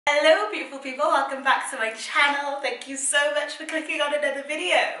Hello beautiful people, welcome back to my channel. Thank you so much for clicking on another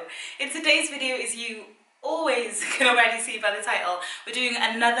video. In today's video, as you always can already see by the title, we're doing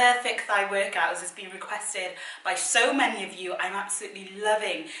another thick thigh workout as it's been requested by so many of you. I'm absolutely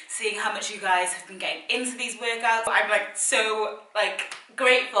loving seeing how much you guys have been getting into these workouts. I'm so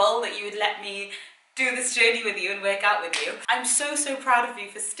grateful that you would let me do this journey with you and work out with you. I'm so proud of you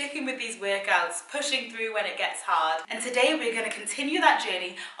for sticking with these workouts, pushing through when it gets hard. And today we're going to continue that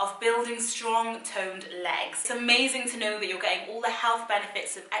journey of building strong, toned legs. It's amazing to know that you're getting all the health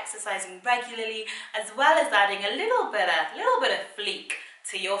benefits of exercising regularly, as well as adding a little bit of fleek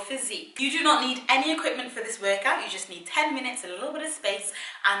to your physique. You do not need any equipment for this workout, you just need 10 minutes and a little bit of space,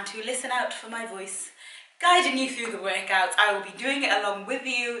 and to listen out for my voice guiding you through the workouts. I will be doing it along with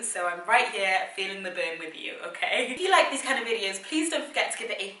you, so I'm right here feeling the burn with you, okay? If you like these kind of videos, please don't forget to give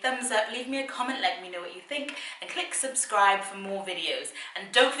it a thumbs up, leave me a comment, let me know what you think, and click subscribe for more videos.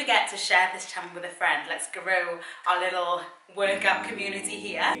 And don't forget to share this channel with a friend. Let's grow our little workout community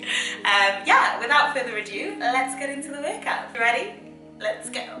here. Yeah, without further ado, let's get into the workout. You ready?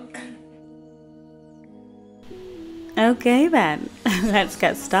 Let's go. Okay then, let's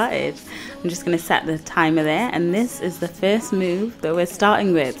get started. I'm just going to set the timer there, and this is the first move that we're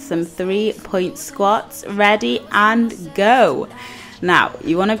starting with. Some 3-point squats. Ready and go. Now,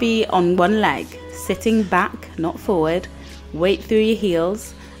 you want to be on one leg, sitting back, not forward. Weight through your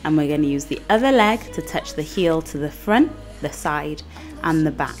heels, and we're going to use the other leg to touch the heel to the front, the side, and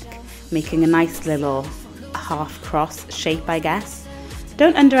the back, making a nice little half cross shape, I guess.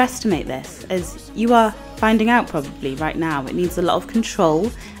 Don't underestimate this, as you are finding out probably right now. It needs a lot of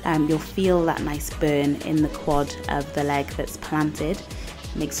control. You'll feel that nice burn in the quad of the leg that's planted.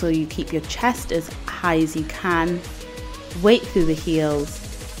 Make sure you keep your chest as high as you can. Weight through the heels.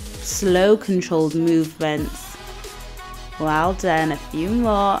 Slow, controlled movements. Well done. A few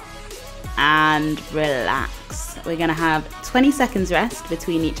more. And relax. We're going to have 20 seconds rest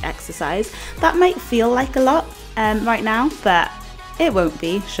between each exercise. That might feel like a lot right now, but it won't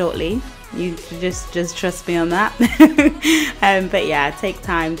be shortly. You just trust me on that. But yeah, take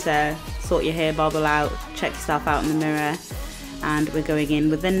time to sort your hair bobble out, check yourself out in the mirror, and we're going in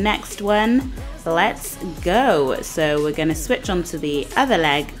with the next one. Let's go. So we're going to switch onto the other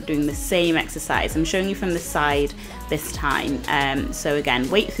leg, doing the same exercise. I'm showing you from the side this time. So again,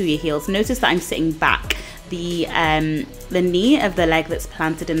 weight through your heels. Notice that I'm sitting back. The knee of the leg that's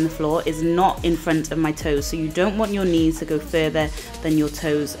planted in the floor is not in front of my toes, so you don't want your knees to go further than your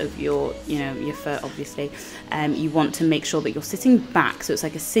toes of your foot, obviously. You want to make sure that you're sitting back, so it's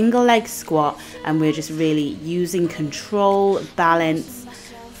like a single leg squat, and we're just really using control, balance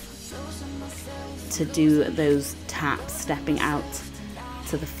to do those taps, stepping out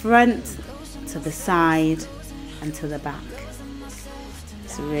to the front, to the side, and to the back.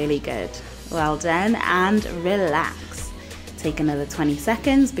 It's really good. Well done, and relax. Take another 20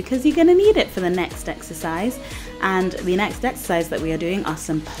 seconds because you're going to need it for the next exercise. And the next exercise that we are doing are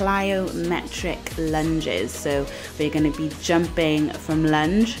some plyometric lunges. So we're going to be jumping from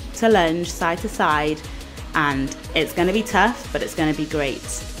lunge to lunge, side to side, and it's going to be tough, but it's going to be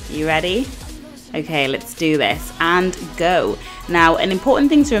great. You ready? Okay, let's do this and go. Now, an important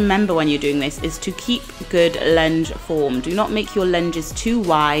thing to remember when you're doing this is to keep good lunge form. Do not make your lunges too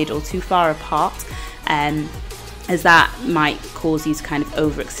wide or too far apart, as that might cause you to kind of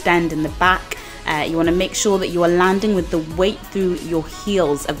overextend in the back. You want to make sure that you are landing with the weight through your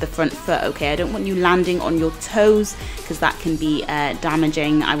heels of the front foot, okay? I don't want you landing on your toes because that can be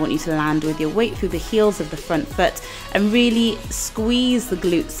damaging. I want you to land with your weight through the heels of the front foot and really squeeze the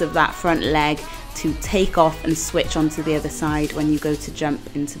glutes of that front leg to take off and switch onto the other side when you go to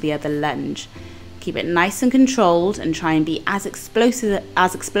jump into the other lunge. Keep it nice and controlled and try and be as explosive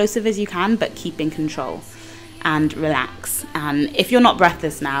as you can, but keep in control. And relax. And if you're not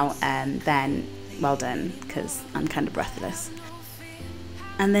breathless now, then well done, because I'm kind of breathless.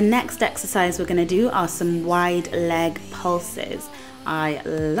 And the next exercise we're going to do are some wide leg pulses. I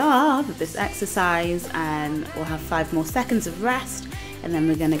love this exercise, and we'll have 5 more seconds of rest, and then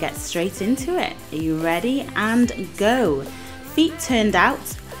we're going to get straight into it. Are you ready? And go. Feet turned out,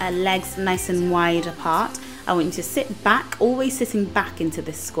 legs nice and wide apart. I want you to sit back, always sitting back into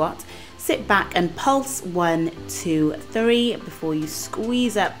this squat. Sit back and pulse 1, 2, 3 before you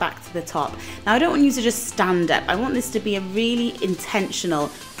squeeze up back to the top. Now I don't want you to just stand up. I want this to be a really intentional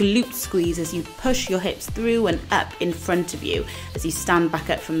glute squeeze as you push your hips through and up in front of you as you stand back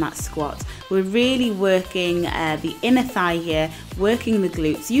up from that squat. We're really working the inner thigh here, working the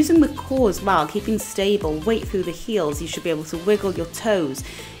glutes, using the core as well, keeping stable, weight through the heels. You should be able to wiggle your toes.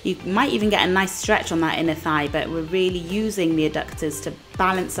 You might even get a nice stretch on that inner thigh, but we're really using the adductors to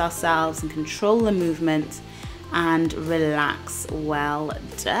balance ourselves and control the movement and relax. Well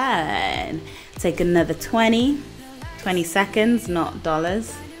done. Take another 20 seconds, not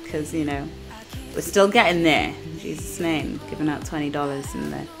dollars, because you know we're still getting there. In Jesus' name, giving out $20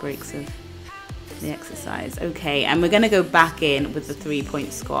 in the breaks of the exercise. Okay, and we're gonna go back in with the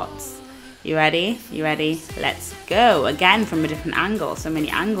 3-point squats. You ready? You ready? Let's go. Again, from a different angle. So many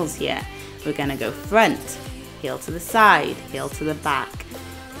angles here. We're gonna go front, heel to the side, heel to the back.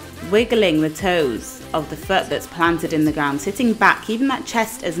 Wiggling the toes of the foot that's planted in the ground, sitting back, keeping that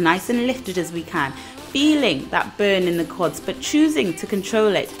chest as nice and lifted as we can, feeling that burn in the quads, but choosing to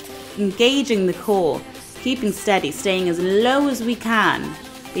control it, engaging the core, keeping steady, staying as low as we can.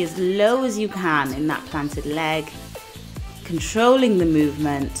 Be as low as you can in that planted leg, controlling the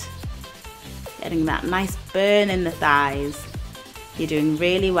movement, getting that nice burn in the thighs. You're doing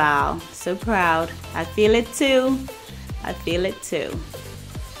really well. So proud. I feel it too. I feel it too.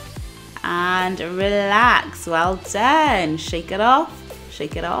 And relax. Well done. Shake it off.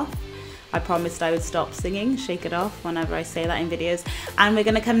 Shake it off. I promised I would stop singing Shake It Off whenever I say that in videos. And we're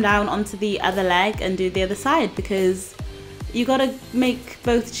going to come down onto the other leg and do the other side, because you got to make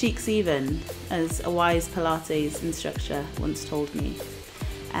both cheeks even, as a wise Pilates instructor once told me.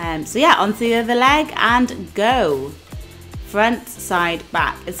 So yeah, onto the other leg and go. Front, side,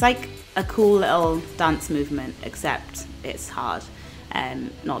 back. It's like a cool little dance movement, except it's hard.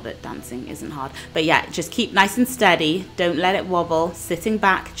 Not that dancing isn't hard, but yeah, just keep nice and steady. Don't let it wobble. Sitting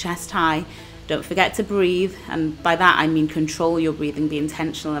back, chest high. Don't forget to breathe, and by that I mean control your breathing. Be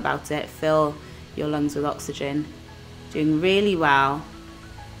intentional about it. Fill your lungs with oxygen. Doing really well.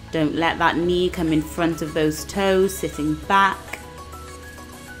 Don't let that knee come in front of those toes. Sitting back.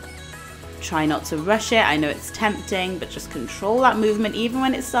 Try not to rush it. I know it's tempting, but just control that movement even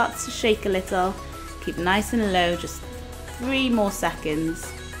when it starts to shake a little. Keep nice and low. Just 3 more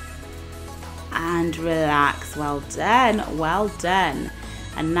seconds. And relax. Well done. Well done.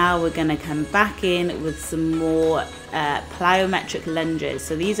 And now we're going to come back in with some more plyometric lunges.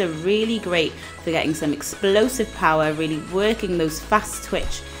 So these are really great for getting some explosive power, really working those fast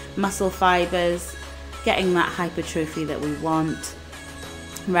twitch muscle fibers, getting that hypertrophy that we want.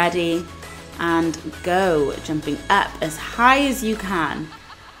 Ready? And go. Jumping up as high as you can,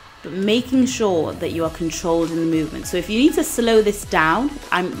 but making sure that you are controlled in the movement. So if you need to slow this down,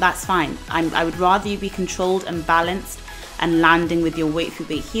 that's fine. I would rather you be controlled and balanced and landing with your weight through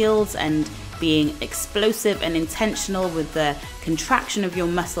the heels and being explosive and intentional with the contraction of your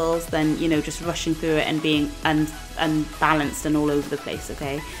muscles than, you know, just rushing through it and being unbalanced and all over the place,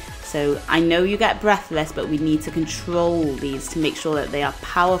 okay? So I know you get breathless, but we need to control these to make sure that they are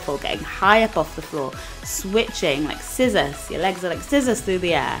powerful, getting high up off the floor, switching like scissors. Your legs are like scissors through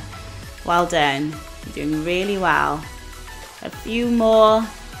the air. Well done. You're doing really well. A few more.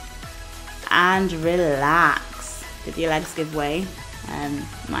 And relax. Did your legs give way?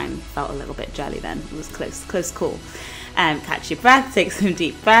 Mine felt a little bit jelly then. It was close call. Catch your breath, take some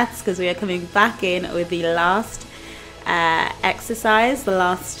deep breaths, because we are coming back in with the last exercise, the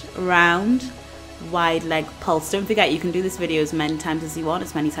last round, wide leg pulse. Don't forget, you can do this video as many times as you want,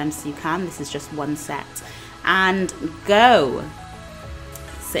 as many times as you can. This is just one set. And go.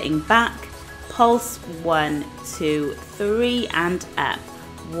 Sitting back, pulse 1, 2, 3 and up.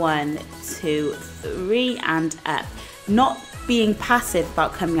 1, 2, 3 and up. Not being passive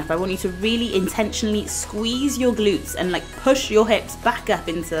about coming up. I want you to really intentionally squeeze your glutes and like push your hips back up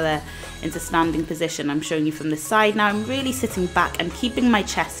into standing position. I'm showing you from the side now. I'm really sitting back and keeping my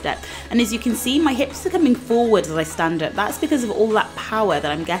chest up, and as you can see, my hips are coming forward as I stand up. That's because of all that power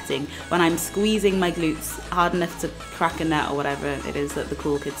that I'm getting when I'm squeezing my glutes hard enough to crack a nut, or whatever it is that the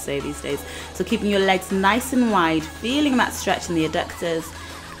cool kids say these days. So keeping your legs nice and wide, feeling that stretch in the adductors,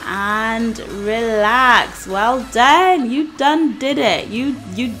 and relax. Well done. You done did it. You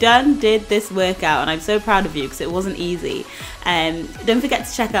done did this workout, and I'm so proud of you because it wasn't easy. Don't forget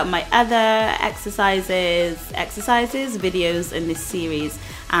to check out my other exercises videos in this series,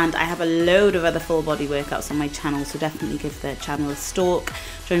 and I have a load of other full body workouts on my channel, so definitely give the channel a stalk.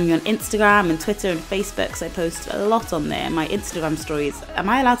 Join me on Instagram and Twitter and Facebook, because I post a lot on there. My Instagram stories, am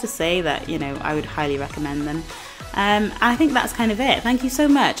I allowed to say that, you know, I would highly recommend them. And I think that's kind of it. Thank you so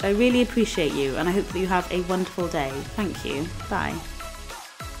much. I really appreciate you, and I hope that you have a wonderful day. Thank you. Bye.